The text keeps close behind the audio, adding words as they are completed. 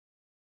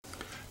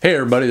Hey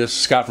everybody, this is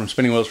Scott from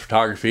Spinning Wheels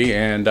Photography,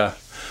 and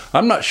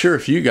I'm not sure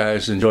if you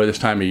guys enjoy this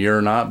time of year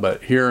or not,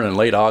 but here in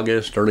late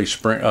August, early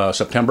spring,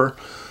 September,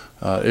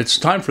 it's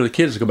time for the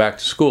kids to go back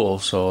to school,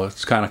 so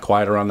it's kind of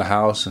quiet around the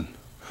house. And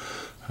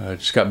I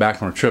just got back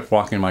from a trip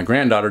walking my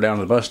granddaughter down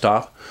to the bus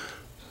stop,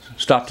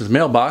 stopped at the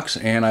mailbox,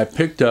 and I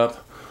picked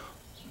up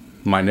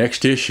my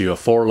next issue of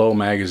 4 Low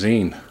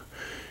magazine.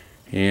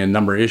 And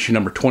issue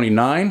number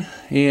 29,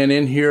 and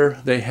in here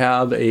they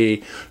have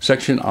a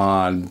section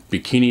on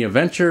Bikini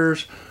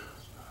Adventures,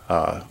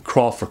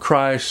 Crawl for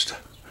Christ,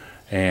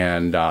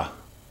 and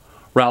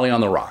Rally on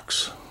the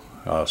Rocks.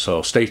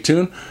 So stay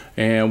tuned,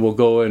 and we'll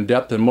go in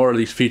depth in more of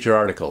these feature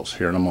articles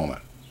here in a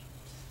moment.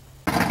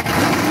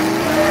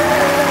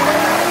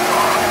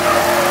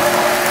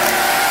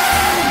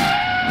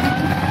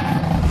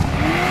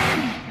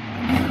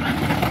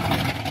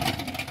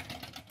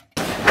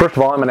 First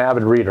of all, I'm an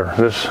avid reader.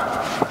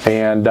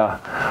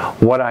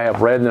 What I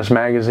have read in this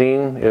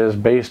magazine is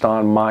based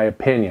on my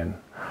opinion.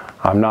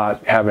 I'm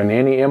not having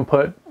any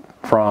input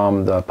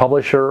from the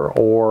publisher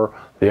or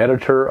the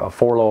editor of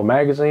 4 Low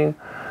magazine.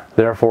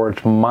 Therefore,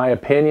 it's my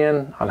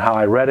opinion on how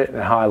I read it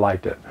and how I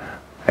liked it.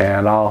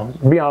 And I'll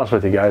be honest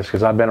with you guys,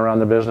 because I've been around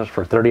the business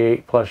for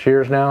 38 plus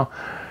years now,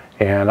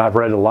 and I've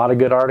read a lot of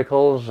good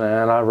articles,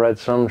 and I've read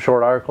some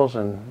short articles,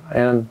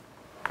 and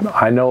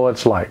I know what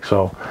it's like.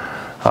 So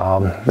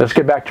let's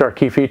get back to our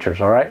key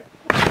features, all right?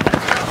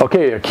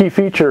 Okay, a key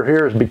feature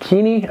here is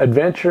Bikini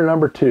Adventure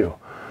number 2.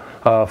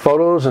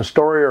 Photos and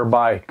story are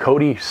by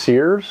Cody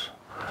Sears,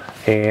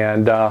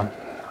 and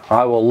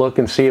I will look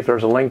and see if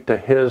there's a link to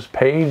his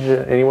page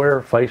anywhere,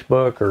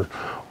 Facebook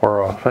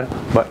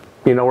but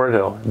you know where to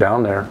go,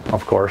 down there,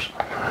 of course.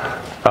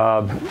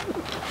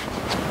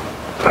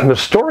 The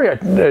story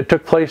it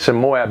took place in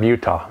Moab,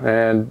 Utah,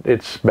 and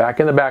it's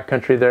back in the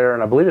backcountry there,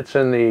 and I believe it's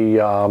in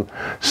the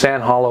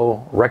Sand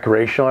Hollow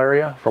recreational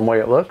area from the way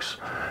it looks.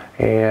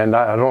 And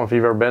I don't know if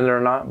you've ever been there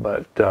or not,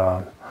 but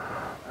the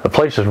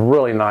place is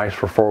really nice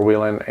for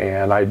four-wheeling,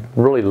 and I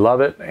really love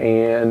it.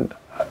 And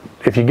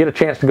if you get a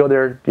chance to go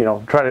there, you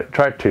know, try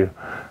to,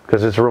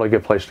 because it's a really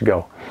good place to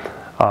go.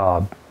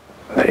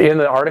 In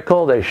the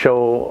article, they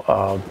show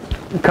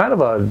kind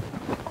of a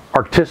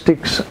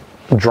artistic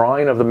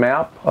drawing of the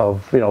map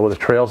of, you know, with the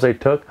trails they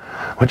took,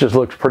 which just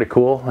looks pretty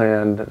cool,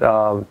 and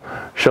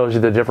shows you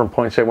the different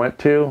points they went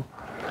to.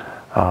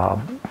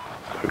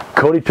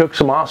 Cody took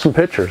some awesome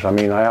pictures. I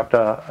mean, I have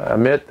to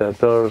admit that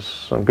there's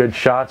some good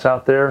shots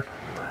out there,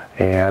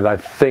 and I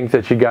think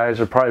that you guys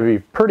would probably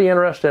be pretty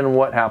interested in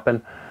what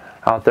happened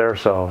out there.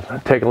 So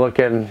take a look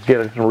at it and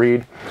get it and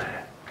read.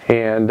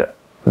 And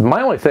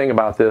my only thing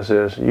about this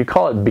is, you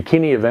call it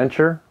Bikini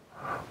Adventure,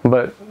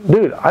 but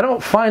dude, I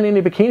don't find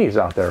any bikinis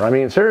out there. I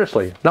mean,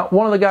 seriously, not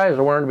one of the guys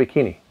are wearing a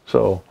bikini.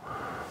 So,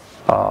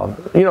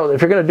 you know,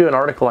 if you're going to do an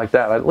article like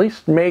that, at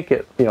least make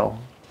it, you know,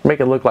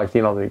 make it look like,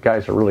 you know, the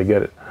guys are really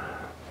good at it.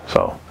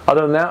 So,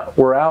 other than that,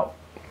 we're out.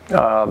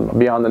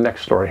 Be on the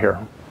next story here.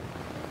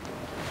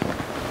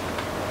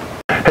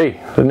 Hey,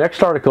 the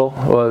next article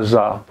was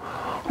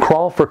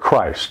Crawl for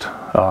Christ.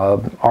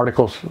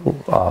 Article's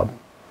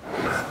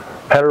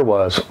header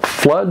was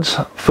Floods,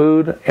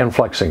 Food, and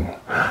Flexing.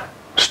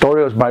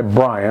 Story was by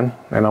Brian,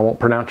 and I won't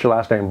pronounce your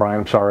last name, Brian,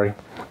 I'm sorry.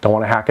 Don't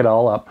want to hack it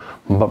all up.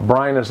 But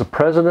Brian is the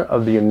president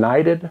of the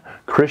United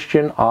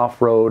Christian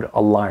Off-Road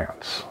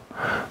Alliance.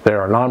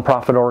 They're a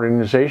nonprofit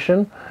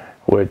organization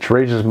which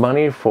raises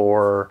money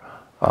for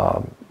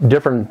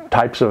different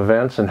types of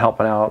events and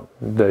helping out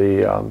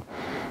the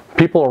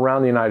people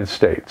around the United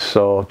States.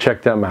 So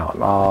check them out.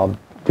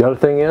 The other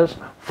thing is,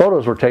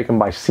 photos were taken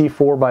by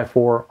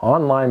C4x4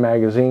 online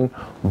magazine.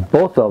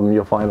 Both of them,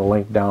 you'll find a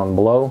link down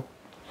below.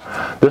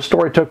 This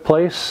story took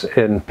place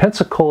in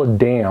Pensacola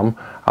Dam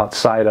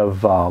outside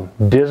of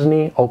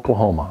Disney,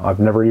 Oklahoma. I've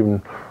never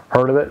even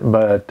heard of it,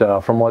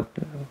 but from what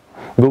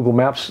Google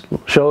Maps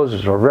shows,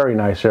 it's a very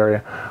nice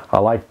area. I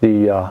like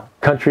the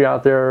country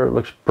out there. It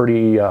looks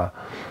pretty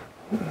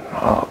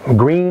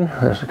green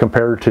as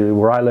compared to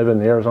where I live in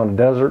the Arizona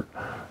desert.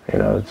 You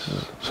know,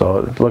 so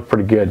it looked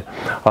pretty good.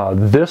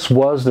 This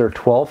was their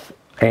 12th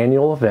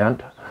annual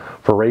event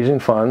for raising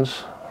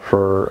funds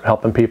for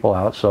helping people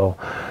out. So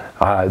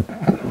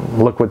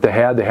look what they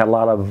had. They had a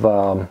lot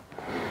of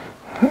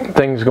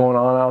things going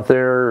on out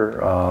there,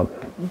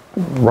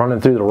 running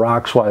through the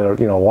rocks while,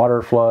 you know,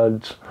 water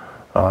floods.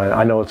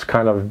 I know it's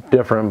kind of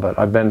different, but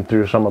I've been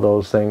through some of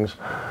those things.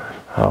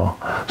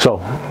 So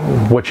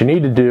what you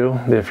need to do,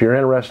 if you're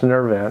interested in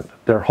their event,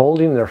 they're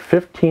holding their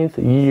 15th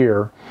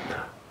year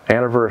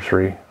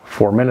anniversary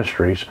for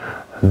ministries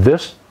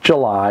this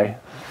July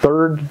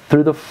 3rd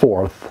through the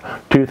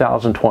 4th,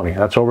 2020.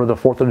 That's over the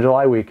 4th of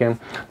July weekend.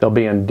 They'll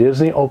be in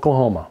Disney,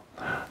 Oklahoma.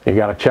 You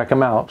got to check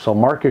them out. So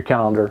mark your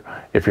calendar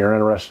if you're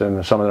interested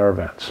in some of their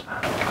events.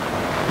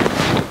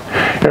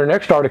 Our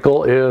next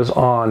article is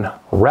on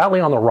Rally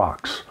on the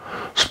Rocks,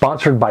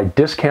 sponsored by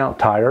Discount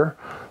Tire.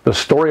 The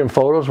story and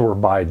photos were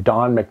by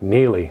Don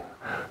McNeely,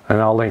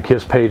 and I'll link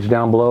his page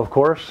down below, of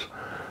course.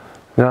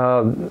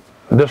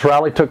 This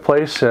rally took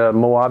place in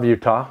Moab,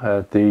 Utah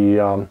at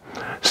the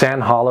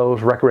Sand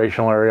Hollows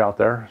recreational area out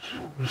there.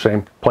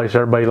 Same place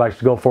everybody likes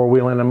to go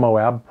four-wheeling in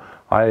Moab.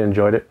 I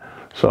enjoyed it.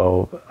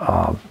 So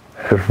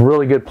it was a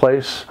really good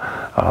place.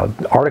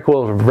 The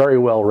article was very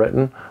well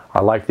written.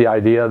 I like the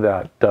idea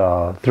that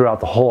throughout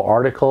the whole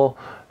article,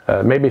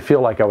 it made me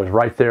feel like I was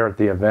right there at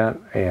the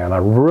event, and I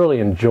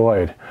really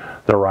enjoyed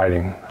the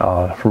writing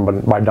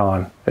by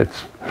Don. It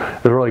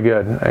was really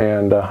good,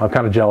 and I'm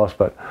kind of jealous,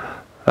 but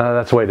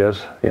that's the way it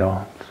is. You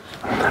know,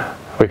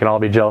 we can all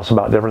be jealous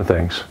about different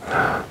things.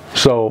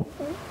 So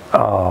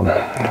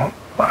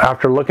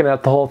after looking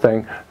at the whole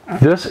thing,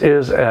 this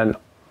is an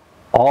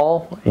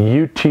all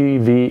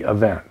UTV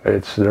event.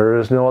 There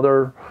is no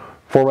other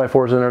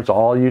 4x4s in there. It's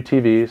all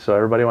UTVs, so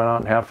everybody went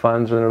out and had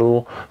fun in their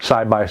little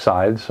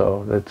side-by-side,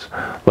 so it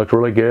looked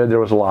really good. There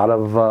was a lot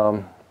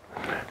of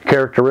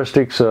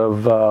characteristics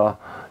of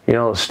you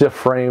know, stiff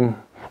frame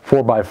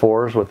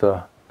 4x4s with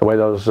the way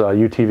those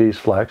UTVs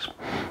flex,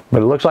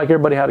 but it looks like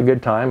everybody had a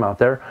good time out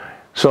there.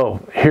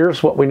 So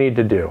here's what we need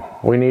to do.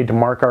 We need to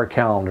mark our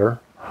calendar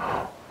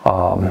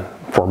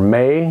for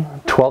May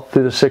 12th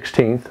through the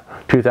 16th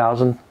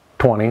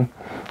 2020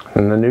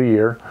 in the new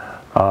year.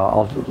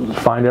 I'll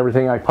find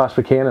everything I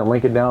possibly can and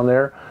link it down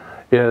there.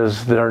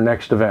 Is their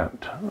next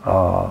event,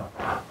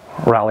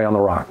 Rally on the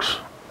Rocks.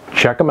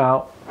 Check them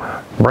out,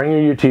 bring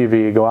your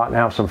UTV, go out and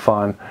have some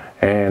fun,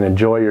 and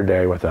enjoy your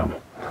day with them.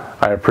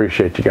 I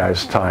appreciate you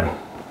guys' time.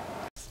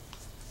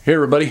 Hey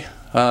everybody,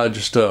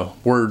 just a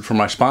word from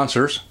my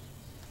sponsors.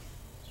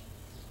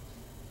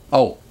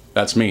 Oh,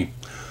 that's me.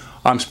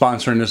 I'm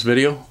sponsoring this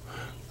video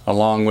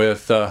along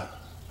with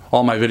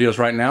all my videos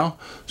right now.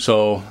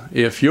 So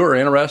if you're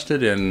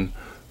interested in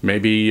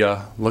maybe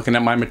looking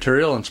at my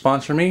material and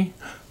sponsor me,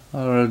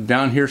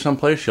 down here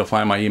someplace you'll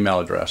find my email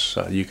address.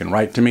 You can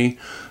write to me,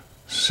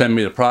 send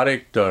me the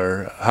product,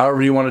 or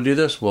however you want to do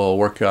this. We'll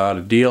work out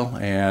a deal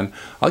and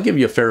I'll give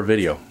you a fair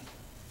video.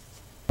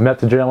 I met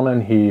the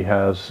gentleman. He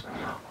has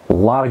a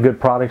lot of good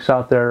products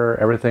out there.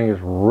 Everything is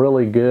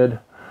really good,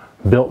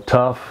 built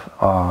tough.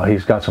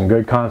 He's got some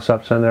good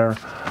concepts in there.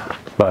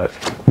 But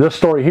this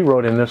story he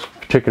wrote in this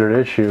particular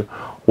issue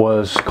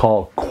was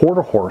called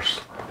Quarter Horse,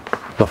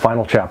 the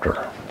final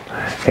chapter.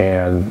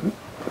 And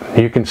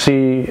you can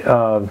see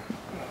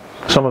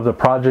some of the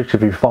projects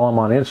if you follow him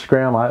on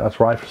Instagram. That's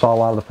where I saw a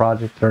lot of the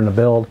projects. They're in the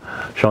build,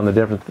 showing the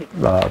different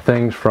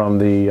things from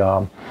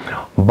the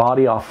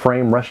body off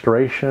frame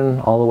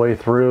restoration all the way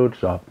through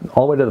to,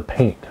 all the way to the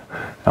paint.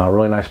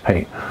 Really nice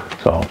paint.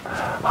 So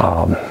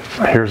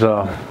here's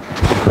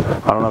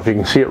I don't know if you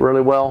can see it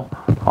really well.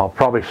 I'll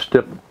probably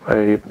stick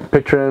a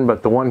picture in,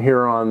 but the one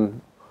here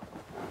on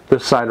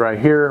this side right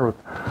here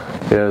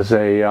is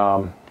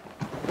the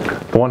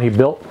one he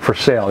built for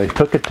sale. He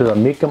took it to the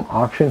Mecum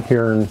auction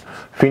here in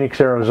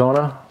Phoenix,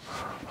 Arizona.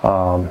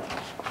 I'm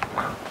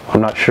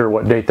not sure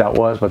what date that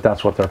was, but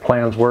that's what their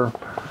plans were.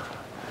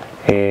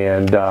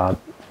 And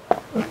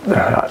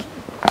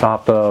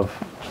top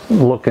of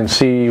look and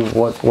see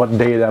what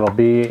day that'll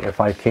be. If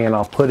I can,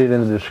 I'll put it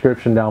in the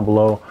description down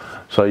below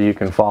so you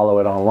can follow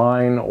it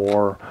online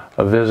or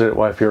visit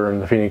if you're in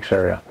the Phoenix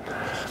area.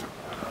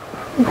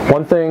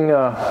 One thing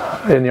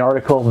in the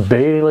article,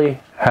 Bailey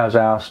has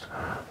asked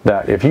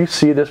that if you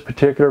see this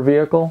particular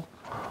vehicle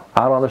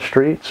out on the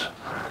streets,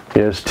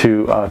 is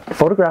to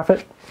photograph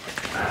it,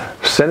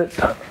 send it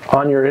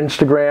on your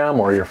Instagram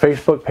or your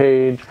Facebook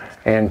page,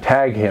 and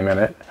tag him in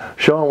it,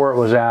 show him where it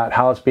was at,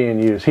 how it's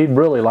being used. He'd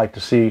really like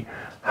to see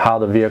how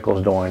the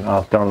vehicle's doing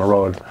out there on the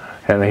road,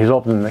 and he's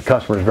hoping the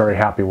customer's very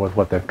happy with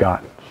what they've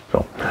got.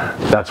 So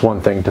that's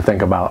one thing to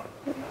think about.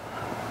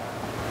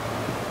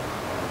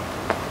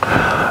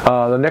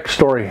 The next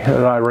story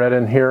that I read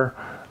in here,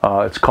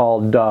 it's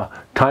called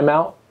Time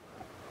Out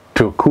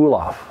to Cool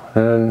Off,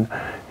 and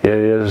it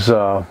is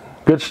a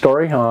good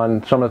story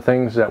on some of the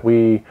things that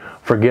we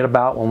forget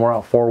about when we're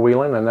out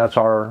four-wheeling, and that's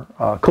our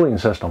cooling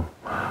system.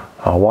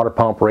 Water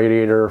pump,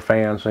 radiator,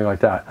 fans, things like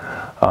that.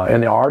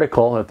 In the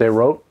article that they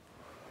wrote,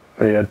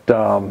 it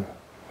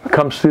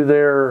comes through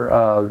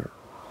there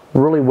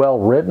really well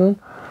written,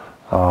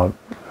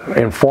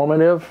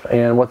 informative,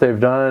 and what they've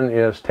done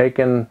is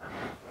taken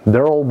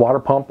their old water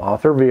pump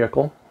off their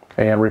vehicle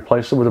and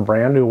replaced it with a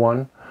brand new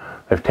one.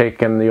 They've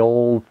taken the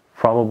old,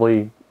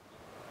 probably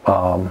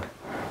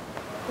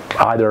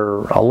either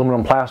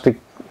aluminum plastic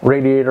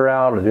radiator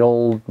out, or the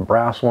old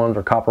brass ones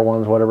or copper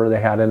ones, whatever they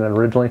had in it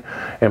originally,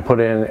 and put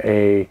in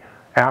a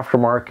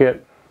aftermarket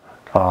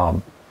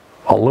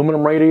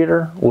aluminum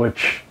radiator,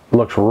 which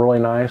looks really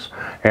nice.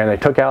 And they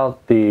took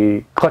out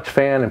the clutch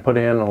fan and put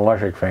in an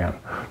electric fan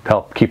to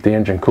help keep the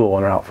engine cool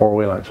when they're out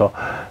four-wheeling. So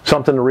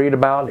something to read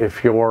about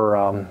if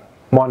you're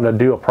wanting to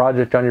do a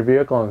project on your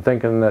vehicle and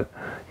thinking that,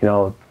 you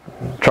know,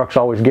 truck's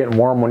always getting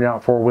warm when you're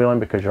out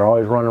four-wheeling because you're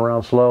always running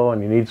around slow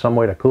and you need some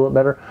way to cool it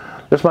better.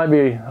 This might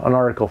be an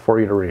article for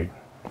you to read.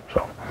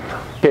 So,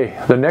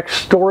 okay, the next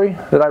story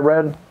that I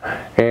read,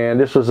 and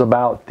this was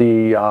about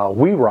the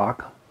We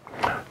Rock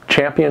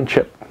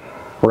Championship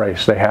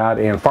race they had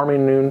in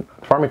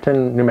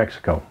Farmington, New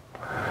Mexico.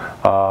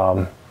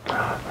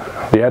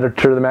 The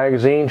editor of the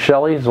magazine,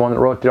 Shelley, is the one that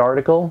wrote the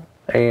article,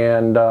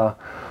 and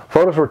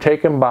photos were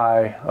taken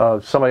by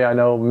somebody I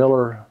know,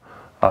 Miller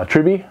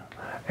Krehbiel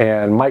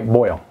and Mike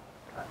Boyle.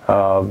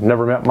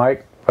 Never met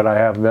Mike, but I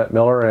have met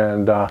Miller,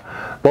 and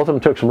both of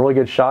them took some really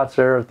good shots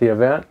there at the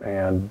event,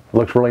 and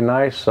looks really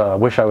nice.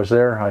 Wish I was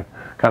there. I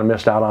kind of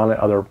missed out on it,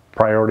 other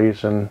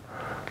priorities in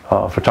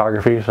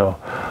photography. So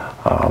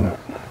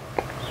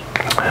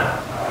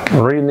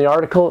reading the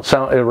article,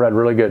 it read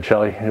really good,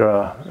 Shelley.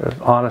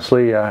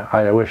 Honestly,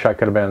 I wish I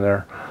could have been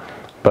there.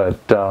 But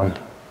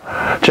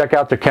check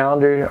out the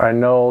calendar. I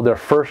know their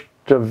first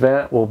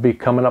event will be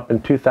coming up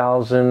in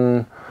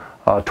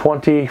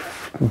 2020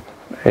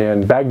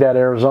 in Baghdad,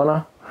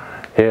 Arizona.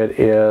 It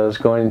is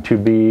going to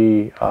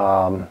be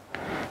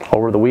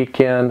over the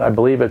weekend. I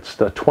believe it's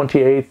the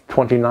 28th,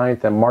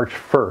 29th, and March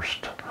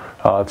 1st.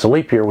 It's a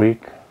leap year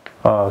week,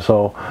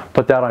 so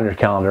put that on your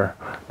calendar.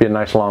 Be a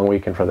nice long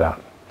weekend for that.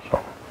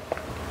 So.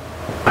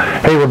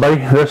 Hey everybody,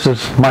 this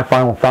is my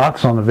final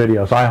thoughts on the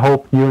videos. I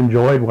hope you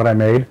enjoyed what I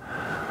made.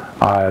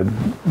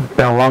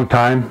 Been a long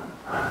time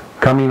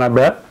coming, I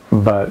bet,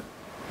 but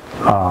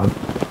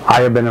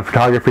I have been in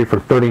photography for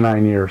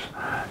 39 years,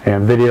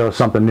 and video is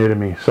something new to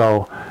me.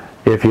 So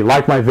if you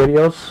like my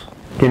videos,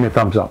 give me a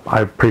thumbs up.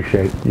 I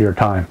appreciate your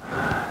time.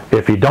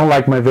 If you don't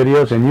like my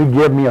videos and you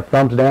give me a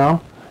thumbs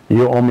down,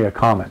 you owe me a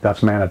comment.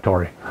 That's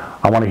mandatory.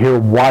 I want to hear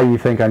why you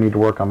think I need to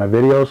work on my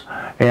videos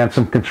and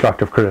some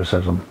constructive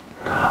criticism.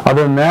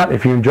 Other than that,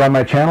 if you enjoy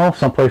my channel,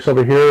 someplace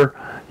over here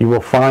you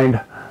will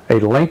find a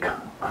link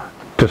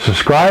to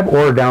subscribe,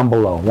 or down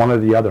below, one or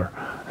the other.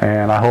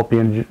 And I hope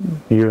you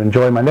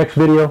enjoy my next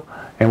video,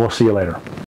 and we'll see you later.